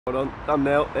Hold on,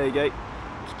 thumbnail, there you go.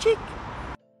 Chick.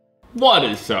 What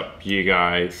is up, you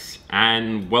guys,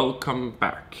 and welcome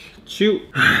back to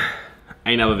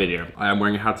another video. I am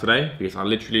wearing a hat today because I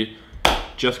literally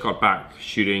just got back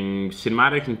shooting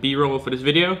cinematics and B-roll for this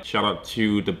video. Shout out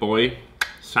to the boy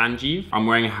Sanjeev. I'm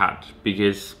wearing a hat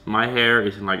because my hair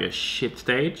is in like a shit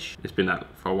stage. It's been that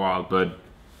for a while, but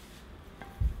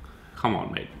come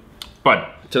on, mate.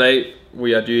 But today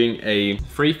we are doing a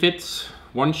 3 fits,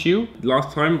 1 shoe.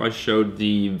 Last time I showed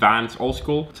the Vans old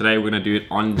school. Today we're gonna do it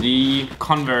on the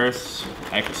Converse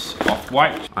X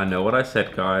Off-White. I know what I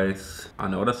said, guys. I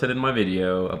know what I said in my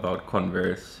video about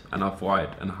Converse and Off-White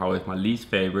and how it's my least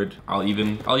favorite. I'll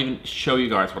even show you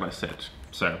guys what I said.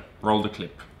 So roll the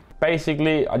clip.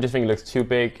 Basically, I just think it looks too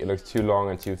big, it looks too long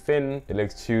and too thin. It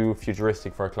looks too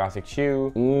futuristic for a classic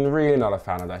shoe. Really not a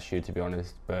fan of that shoe, to be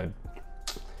honest, but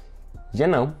you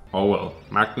know. Oh well,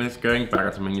 Magnus going back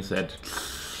at something he said.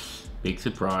 Big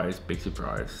surprise, big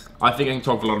surprise. I think I can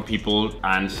talk to a lot of people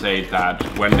and say that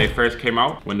when they first came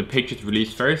out, when the pictures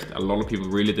released first, a lot of people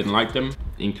really didn't like them,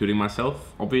 including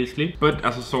myself, obviously. But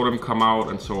as I saw them come out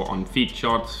and saw on feed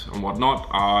shots and whatnot,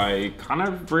 I kind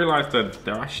of realized that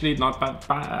they're actually not that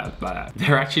bad.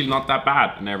 They're actually not that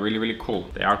bad, and they're really, really cool.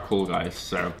 They are cool, guys,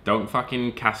 so don't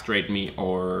fucking castrate me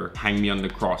or hang me on the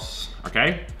cross,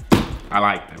 okay? I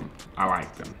like them. I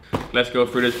like them. Let's go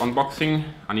through this unboxing.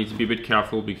 I need to be a bit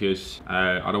careful because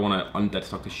I don't want to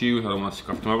undeadstock the shoes. I don't want to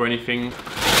scuff them up or anything.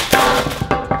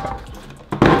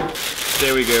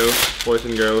 There we go, boys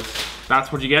and girls.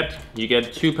 That's what you get. You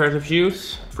get 2 pairs of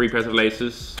shoes, 3 pairs of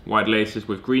laces, white laces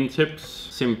with green tips,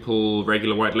 simple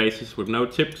regular white laces with no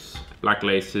tips, black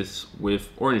laces with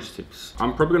orange tips.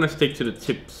 I'm probably gonna stick to the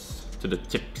tips,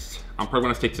 I'm probably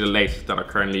gonna stick to the laces that are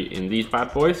currently in these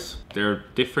bad boys. They're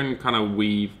different kind of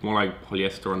weave, more like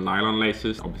polyester or nylon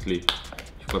laces. Obviously,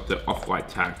 you've got the off-white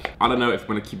tag. I don't know if I'm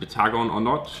gonna keep the tag on or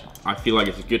not. I feel like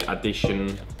it's a good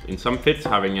addition in some fits,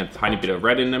 having a tiny bit of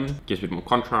red in them, gives a bit more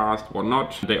contrast,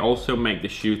 whatnot. They also make the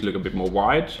shoes look a bit more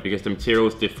wide because the material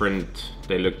is different.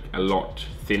 They look a lot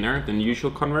thinner than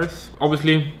usual Converse.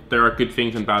 Obviously, there are good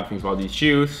things and bad things about these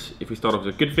shoes. If we start off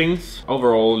with the good things,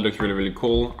 overall, it looks really, really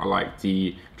cool. I like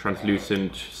the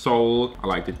translucent sole. I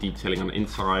like the detailing on the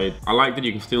inside. I like that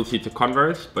you can still see it's a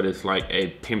Converse, but it's like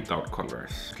a pimped out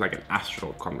Converse. It's like an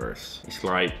astral Converse. It's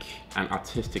like an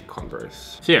artistic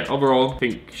Converse. So yeah, overall, I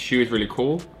think shoe is really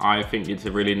cool. I think it's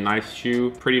a really nice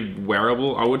shoe, pretty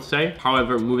wearable, I would say.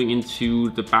 However, moving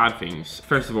into the bad things.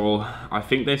 First of all, I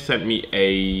think they sent me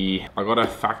I got a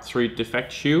factory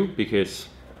defect shoe because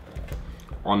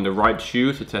on the right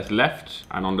shoes it says left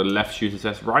and on the left shoes it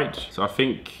says right. So I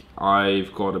think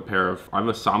I've got a pair of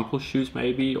either sample shoes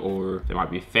maybe, or they might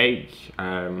be fake.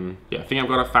 Yeah, I think I've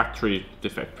got a factory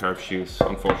defect pair of shoes,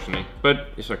 unfortunately, but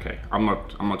it's okay. I'm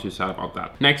not too sad about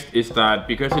that. Next is that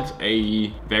because it's a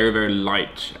very, very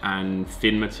light and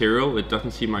thin material, it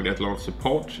doesn't seem like there's a lot of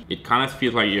support. It kind of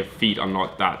feels like your feet are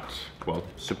not that well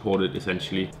supported,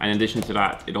 essentially. And in addition to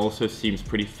that, it also seems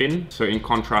pretty thin. So in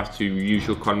contrast to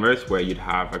usual Converse where you'd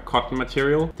have a cotton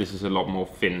material, this is a lot more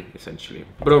thin, essentially.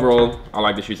 But overall, I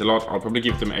like the shoes a lot. I'll probably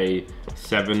give them a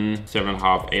 7,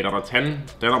 7.5, 8 out of 10.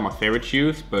 They're not my favorite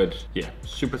shoes, but yeah,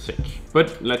 super sick.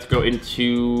 But let's go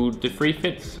into the 3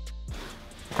 fits.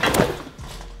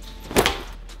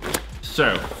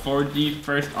 So for the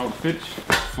first outfit,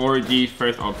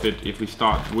 if we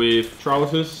start with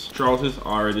trousers. Trousers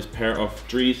are this pair of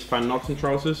Dries Van Noten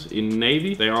trousers in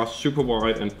navy. They are super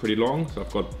wide and pretty long, so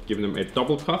I've given them a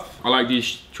double cuff. I like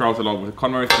these trousers a lot with the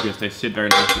Converse because they sit very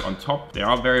nicely on top. They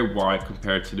are very wide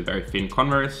compared to the very thin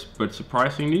Converse, but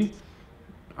surprisingly,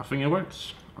 I think it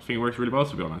works. I think it works really well,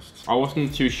 to be honest. I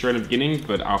wasn't too sure in the beginning,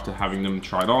 but after having them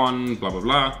tried on, blah, blah,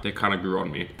 blah, they kind of grew on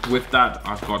me. With that,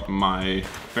 I've got my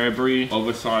Burberry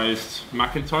oversized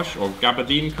Macintosh or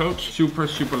gabardine coat. Super,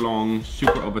 super long,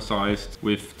 super oversized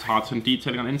with tartan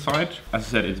detailing on the inside. As I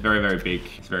said, it's very, very big.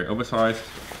 It's very oversized.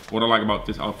 What I like about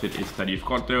this outfit is that you've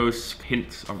got those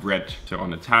hints of red. So on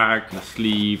the tag, the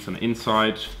sleeves, on the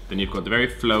inside. Then you've got the very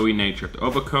flowy nature of the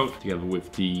overcoat together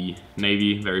with the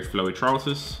navy, very flowy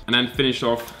trousers. And then finish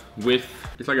off with,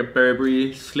 it's like a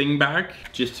Burberry sling bag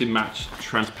just to match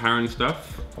transparent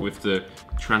stuff with the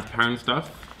transparent stuff.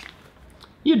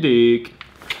 You dig.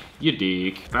 You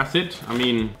dig. That's it. I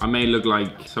mean, I may look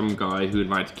like some guy who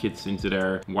invites kids into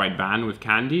their white van with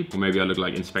candy. Or maybe I look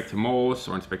like Inspector Morse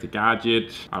or Inspector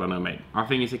Gadget. I don't know, mate. I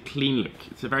think it's a clean look.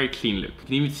 It's a very clean look. You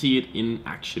can even see it in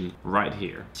action right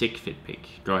here. Sick fit pic.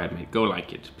 Go ahead, mate. Go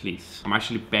like it, please. I'm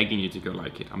actually begging you to go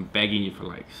like it. I'm begging you for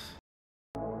likes.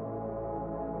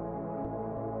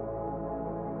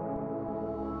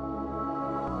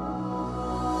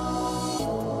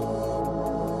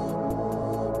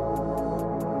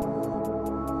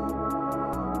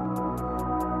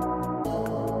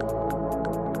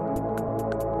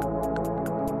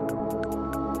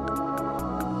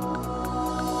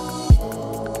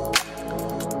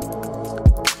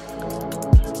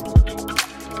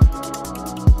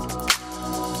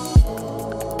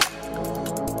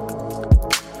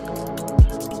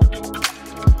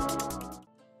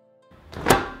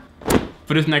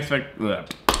 For this next For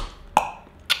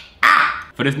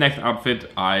this next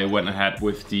outfit, I went ahead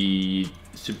with the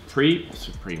Supreme,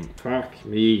 fuck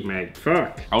me, mate,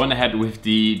 fuck. I went ahead with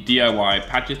the DIY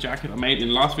patches jacket I made in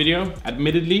the last video.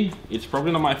 Admittedly, it's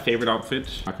probably not my favorite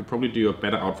outfit. I could probably do a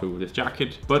better outfit with this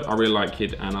jacket, but I really like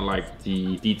it, and I like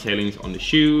the detailings on the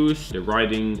shoes, the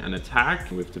writing and the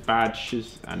tag with the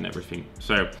badges and everything.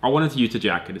 So I wanted to use the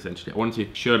jacket essentially. I wanted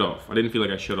to show it off. I didn't feel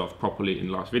like I showed off properly in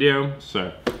the last video,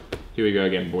 so here we go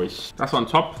again, boys. That's on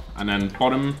top, and then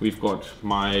bottom, we've got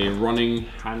my running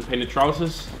hand-painted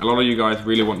trousers. A lot of you guys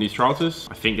really want these trousers,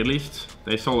 I think at least.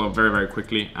 They sold out very, very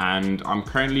quickly, and I'm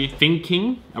currently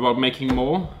thinking about making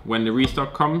more when the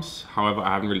restock comes. However, I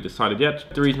haven't really decided yet.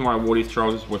 The reason why I wore these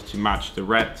trousers was to match the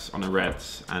reds on the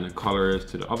reds and the colors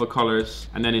to the other colors.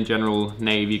 And then in general,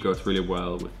 navy goes really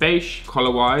well with beige.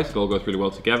 Color-wise, it all goes really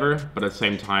well together, but at the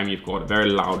same time, you've got a very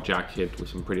loud jacket with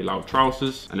some pretty loud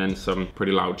trousers, and then some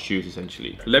pretty loud shoes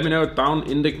essentially. Let me know down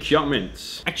in the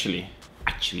comments. Actually,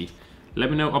 let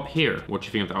me know up here what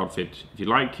you think of the outfit. If you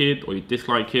like it or you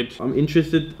dislike it. I'm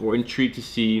interested or intrigued to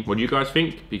see what you guys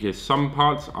think, because some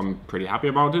parts I'm pretty happy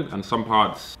about it, and some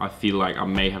parts I feel like I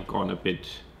may have gone a bit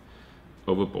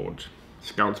overboard.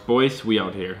 Scouts boys, we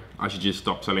out here. I should just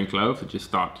stop selling clothes and just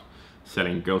start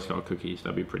selling Girl Scout cookies.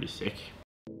 That'd be pretty sick.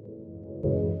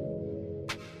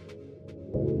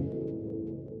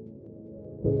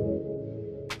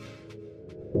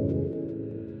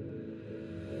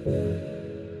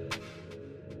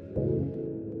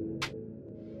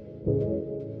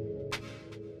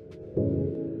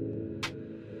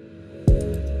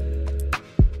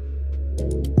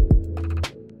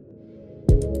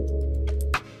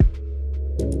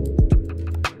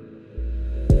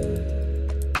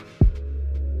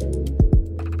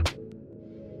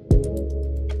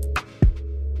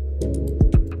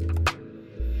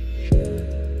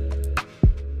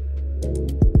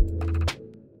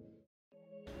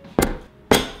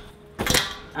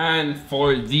 And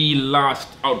for the last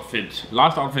outfit,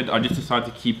 I just decided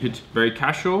to keep it very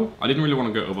casual. I didn't really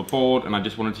want to go overboard, and I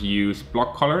just wanted to use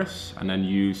block colors and then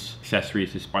use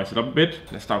accessories to spice it up a bit.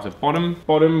 Let's start with bottom.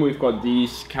 Bottom, we've got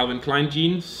these Calvin Klein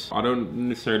jeans. I don't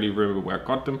necessarily remember where I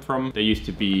got them from. They used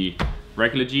to be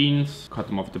regular jeans, cut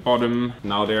them off the bottom.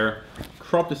 Now they're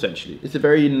cropped essentially. It's a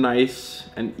very nice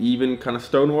and even kind of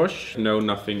stone wash. No,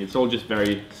 nothing. It's all just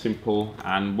very simple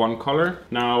and one color.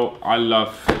 Now I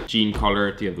love jean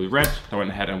color together with red. So I went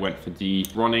ahead and went for the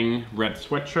running red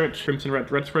sweatshirt, crimson red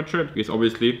sweatshirt, because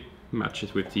obviously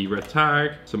matches with the red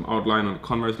tag, some outline on the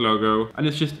Converse logo, and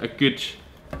it's just a good.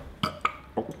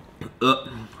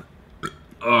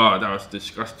 Oh, that was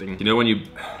disgusting. You know when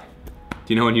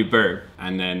you burp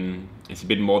and then it's a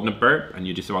bit more than a burp and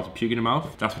you're just about to puke in the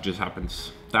mouth? That's what just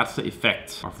happens. That's the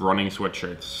effect of running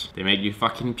sweatshirts. They make you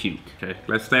fucking puke. Okay,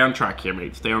 let's stay on track here,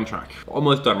 mate. Stay on track.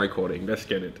 Almost done recording. Let's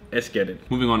get it. Let's get it.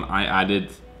 Moving on, I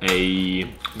added a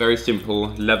very simple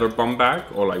leather bum bag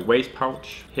or like waist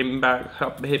pouch, hip bag,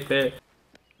 hip bag.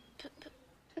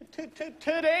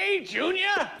 Today,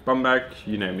 Junior? Bum bag,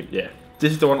 you know me, yeah.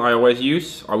 This is the one I always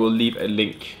use. I will leave a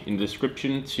link in the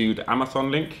description to the Amazon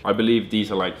link. I believe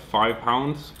these are like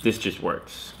 £5. This just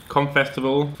works. Com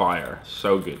Festival, fire,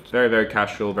 so good. Very, very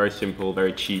casual, very simple,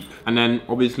 very cheap. And then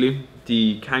obviously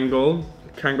the Kangol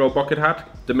bucket hat.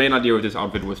 The main idea of this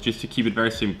outfit was just to keep it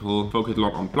very simple, focus a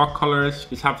lot on block colors,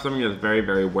 just have something that's very,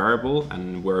 very wearable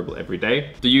and wearable every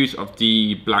day. The use of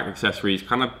the black accessories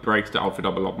kind of breaks the outfit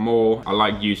up a lot more. I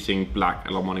like using black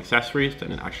a lot more in accessories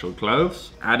than in actual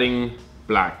clothes. Adding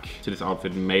black to this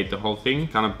outfit made the whole thing.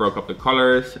 Kind of broke up the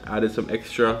colors, added some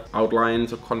extra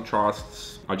outlines or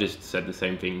contrasts. I just said the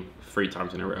same thing 3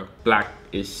 times in a row. Black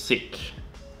is sick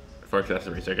for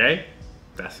accessories, okay?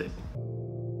 That's it.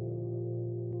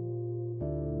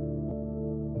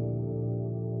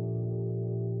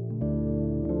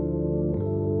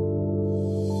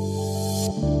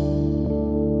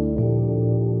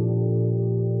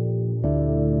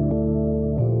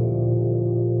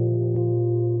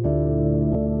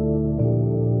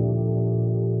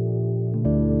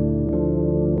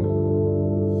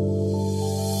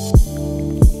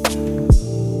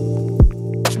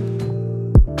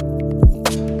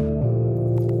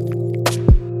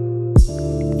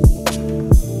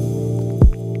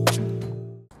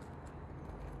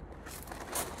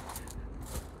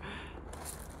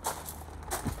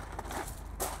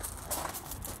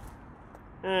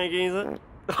 Hey, geezer.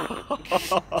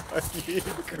 You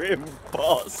grim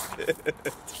bastard.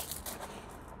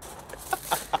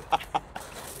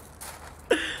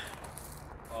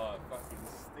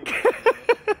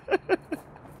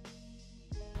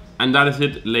 And that is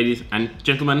it, ladies and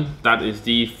gentlemen. That is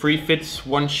the 3 fits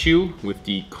 1 shoe with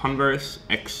the Converse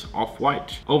X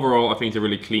Off-White. Overall, I think it's a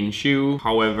really clean shoe.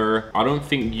 However, I don't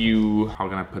think how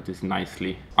can I put this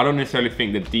nicely? I don't necessarily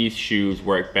think that these shoes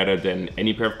work better than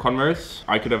any pair of Converse.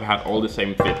 I could have had all the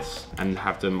same fits and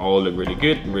have them all look really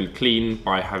good and really clean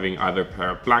by having either a pair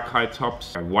of black high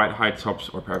tops, a pair of white high tops,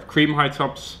 or a pair of cream high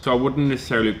tops. So I wouldn't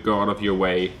necessarily go out of your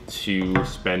way to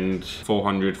spend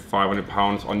 400, 500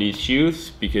 pounds on these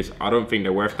shoes because I don't think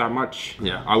they're worth that much.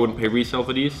 Yeah, I wouldn't pay resale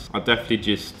for these. I'd definitely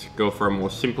just go for a more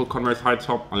simple Converse high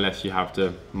top unless you have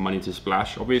the money to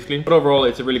splash, obviously. But overall,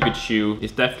 it's a really good shoe.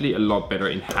 It's definitely a lot better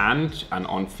in hand and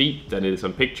on feet than it is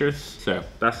on pictures. So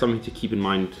that's something to keep in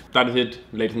mind. That is it,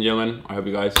 ladies and gentlemen. I hope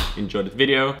you guys enjoyed this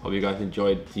video. Hope you guys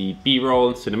enjoyed the B-roll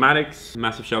and cinematics.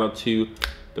 Massive shout out to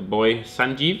the boy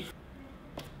Sanjeev.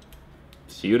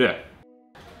 See you there.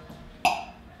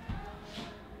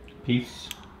 Peace.